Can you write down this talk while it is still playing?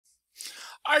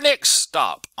Our next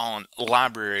stop on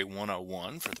Library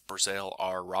 101 for the Prezell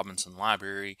R. Robinson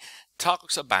Library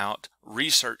talks about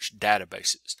research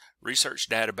databases. Research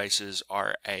databases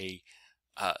are a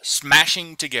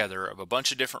smashing together of a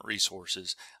bunch of different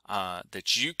resources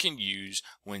that you can use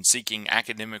when seeking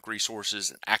academic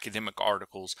resources and academic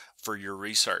articles for your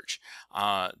research.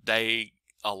 They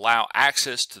allow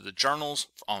access to the journals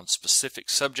on specific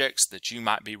subjects that you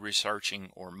might be researching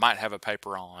or might have a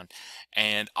paper on,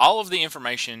 and all of the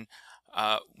information,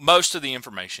 most of the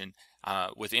information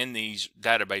within these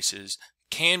databases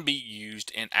can be used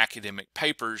in academic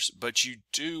papers, but you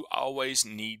do always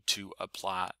need to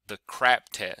apply the CRAP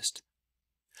test.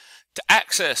 To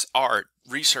access our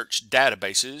research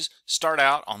databases, start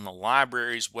out on the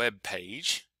library's web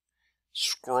page,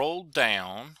 scroll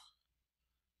down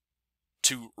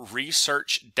to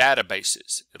research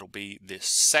databases. It'll be this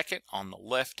second on the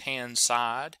left hand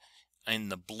side in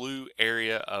the blue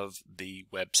area of the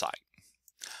website.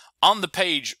 On the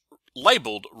page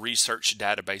labeled research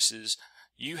databases,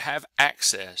 you have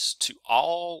access to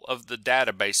all of the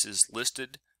databases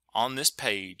listed on this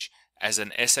page as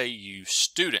an SAU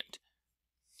student.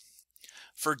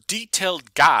 For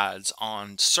detailed guides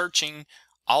on searching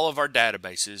all of our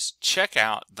databases, check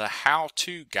out the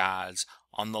how-to guides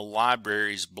on the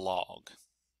library's blog.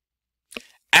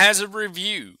 As a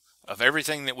review of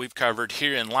everything that we've covered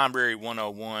here in Library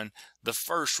 101, the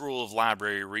first rule of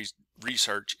library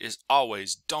research is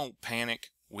always don't panic,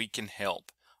 we can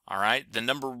help. All right,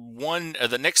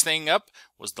 the next thing up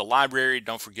was the library.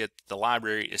 Don't forget the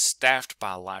library is staffed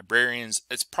by librarians.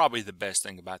 It's probably the best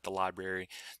thing about the library.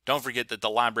 Don't forget that the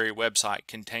library website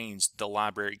contains the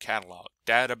library catalog,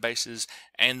 databases,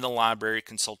 and the library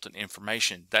consultant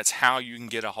information. That's how you can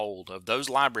get a hold of those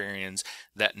librarians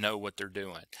that know what they're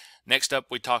doing. Next up,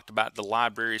 we talked about the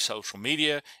library social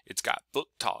media. It's got book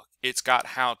talk. It's got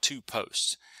how-to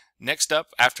posts. Next up,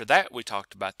 after that, we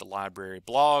talked about the library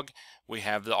blog. We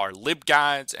have our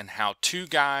LibGuides and how-to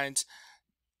guides.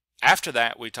 After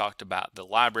that, we talked about the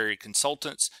library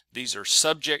consultants. These are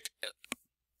subject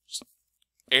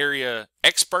area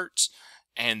experts,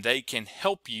 and they can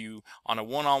help you on a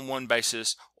one-on-one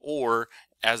basis or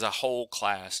as a whole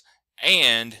class.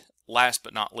 And last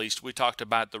but not least, we talked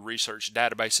about the research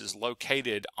databases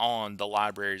located on the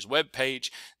library's webpage.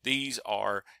 These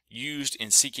are used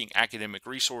in seeking academic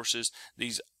resources.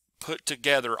 These put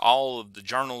together all of the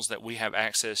journals that we have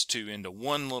access to into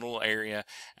one little area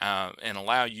and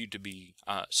allow you to be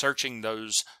searching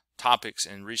those topics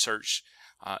and research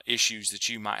issues that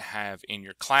you might have in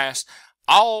your class.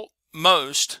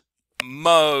 Most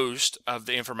of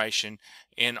the information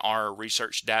in our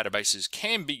research databases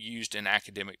can be used in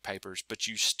academic papers, but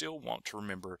you still want to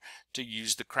remember to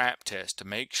use the CRAP test to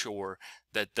make sure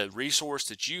that the resource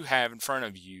that you have in front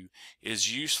of you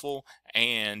is useful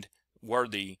and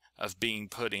worthy of being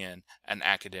put in an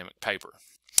academic paper.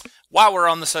 While we're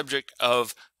on the subject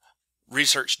of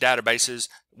research databases,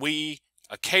 we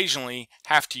occasionally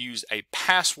have to use a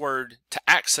password to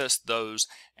access those,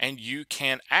 and you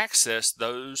can access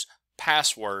those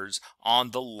passwords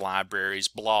on the library's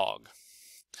blog.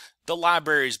 The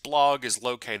library's blog is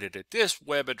located at this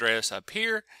web address up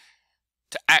here.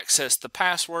 To access the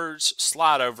passwords,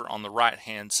 slide over on the right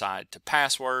hand side to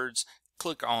passwords,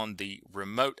 click on the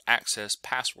remote access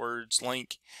passwords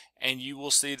link, and you will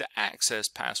see the access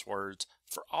passwords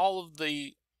for all of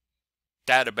the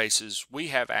databases we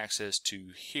have access to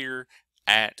here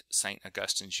at St.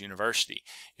 Augustine's University.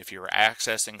 If you're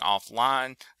accessing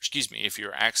offline, if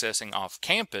you're accessing off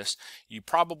campus, you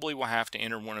probably will have to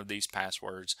enter one of these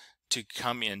passwords to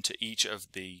come into each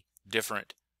of the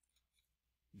different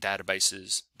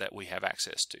databases that we have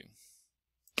access to.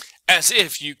 As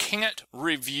if you can't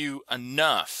review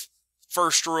enough.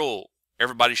 First rule,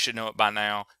 everybody should know it by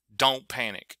now, don't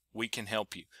panic, we can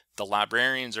help you. The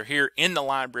librarians are here in the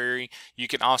library. You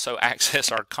can also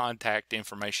access our contact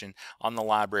information on the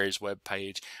library's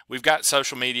webpage. We've got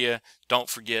social media. Don't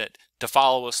forget to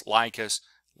follow us, like us,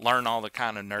 learn all the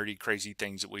kind of nerdy, crazy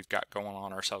things that we've got going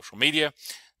on our social media.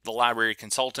 The library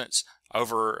consultants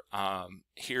over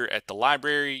here at the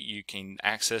library, you can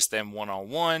access them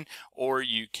one-on-one, or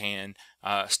you can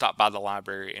stop by the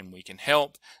library and we can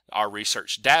help. Our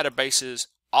research databases,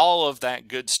 all of that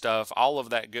good stuff, all of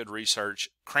that good research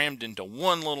crammed into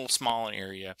one little small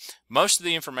area. Most of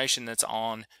the information that's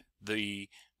on the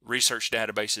research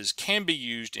databases can be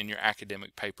used in your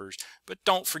academic papers, but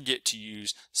don't forget to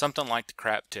use something like the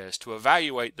CRAP test to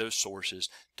evaluate those sources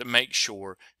to make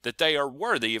sure that they are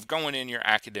worthy of going in your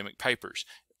academic papers.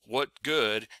 what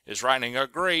good is writing a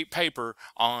great paper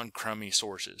on crummy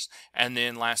sources? And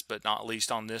then last but not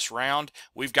least on this round,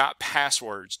 we've got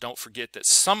passwords. Don't forget that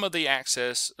some of the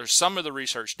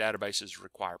research databases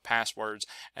require passwords,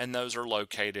 and those are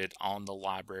located on the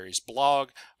library's blog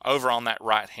over on that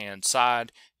right hand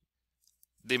side.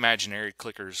 The imaginary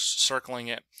clicker's circling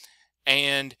it,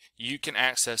 and you can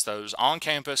access those on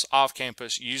campus, off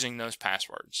campus using those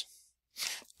passwords.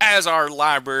 As our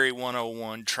Library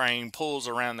 101 train pulls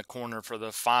around the corner for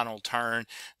the final turn,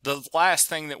 the last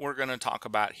thing that we're going to talk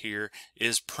about here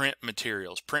is print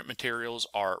materials. Print materials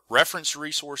are reference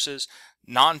resources,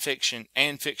 nonfiction,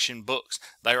 and fiction books.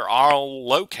 They are all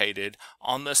located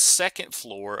on the second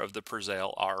floor of the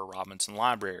Prezell R. Robinson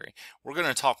Library. We're going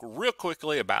to talk real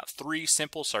quickly about 3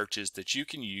 simple searches that you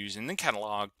can use in the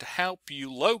catalog to help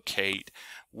you locate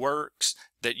works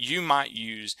that you might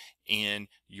use in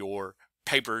your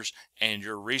papers and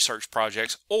your research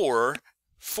projects, or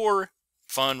for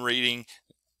fun reading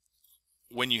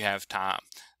when you have time.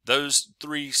 Those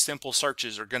 3 simple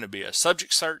searches are going to be a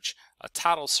subject search, a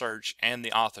title search, and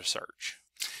the author search.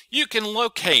 You can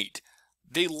locate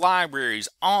the library's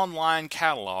online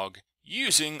catalog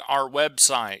using our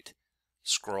website.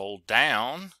 Scroll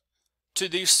down to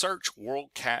the search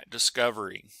WorldCat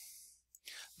Discovery.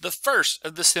 The first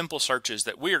of the simple searches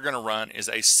that we are going to run is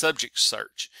a subject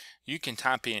search. You can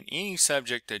type in any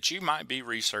subject that you might be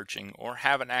researching or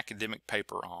have an academic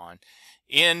paper on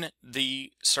in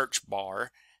the search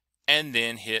bar and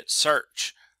then hit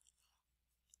search.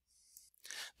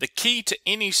 The key to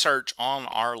any search on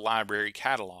our library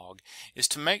catalog is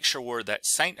to make sure that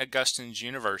St. Augustine's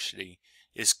University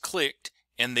is clicked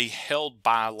in the Held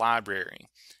By library.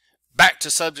 Back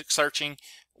to subject searching.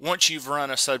 Once you've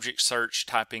run a subject search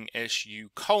typing SU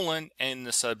colon in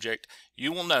the subject,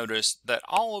 you will notice that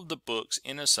all of the books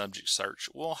in a subject search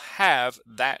will have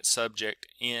that subject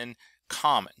in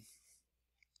common.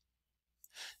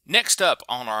 Next up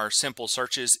on our simple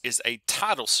searches is a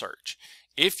title search.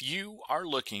 If you are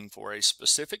looking for a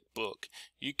specific book,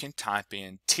 you can type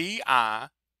in TI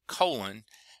colon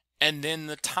and then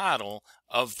the title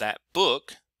of that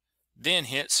book, then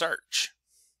hit search.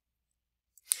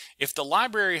 If the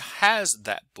library has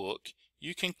that book,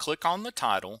 you can click on the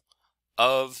title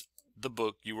of the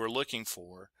book you were looking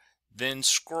for, then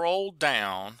scroll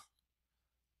down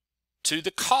to the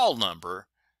call number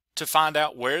to find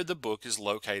out where the book is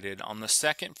located on the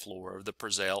second floor of the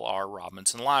Prezell R.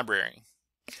 Robinson Library.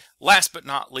 Last but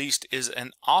not least is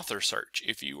an author search.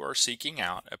 If you are seeking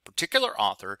out a particular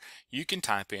author, you can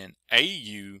type in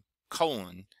AU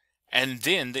colon and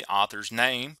then the author's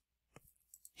name,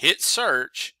 hit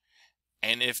search,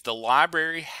 and if the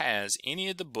library has any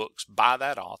of the books by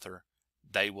that author,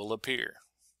 they will appear.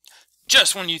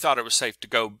 Just when you thought it was safe to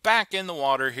go back in the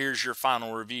water, here's your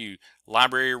final review.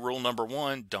 Library rule number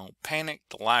 1, don't panic.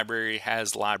 The library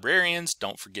has librarians.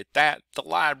 Don't forget that. The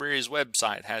library's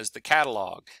website has the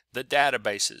catalog, the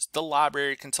databases, the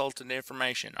library consultant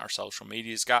information. Our social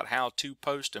media's got how-to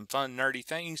posts and fun nerdy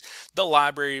things. The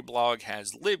library blog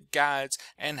has LibGuides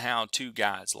and how-to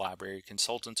guides. Library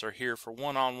consultants are here for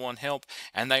one-on-one help,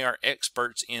 and they are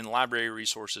experts in library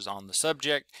resources on the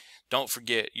subject. Don't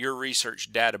forget your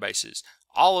research databases.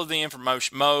 All of the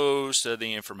information, most of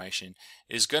the information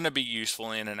is going to be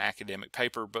useful in an academic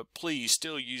paper, but please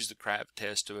still use the CRAP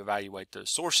test to evaluate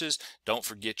those sources. Don't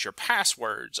forget your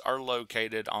passwords are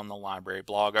located on the library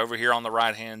blog over here on the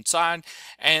right hand side.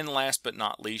 And last but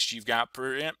not least, you've got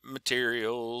print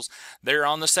materials. They're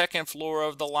on the second floor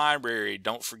of the library.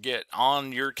 Don't forget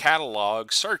on your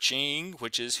catalog searching,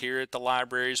 which is here at the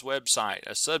library's website.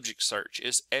 A subject search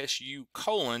is SU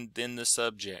colon then the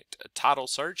subject. A title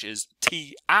search is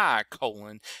TI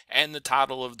colon and the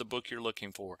title of the book you're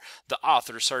looking for. The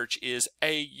author search is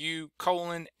AU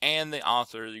colon and the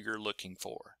author you're looking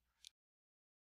for.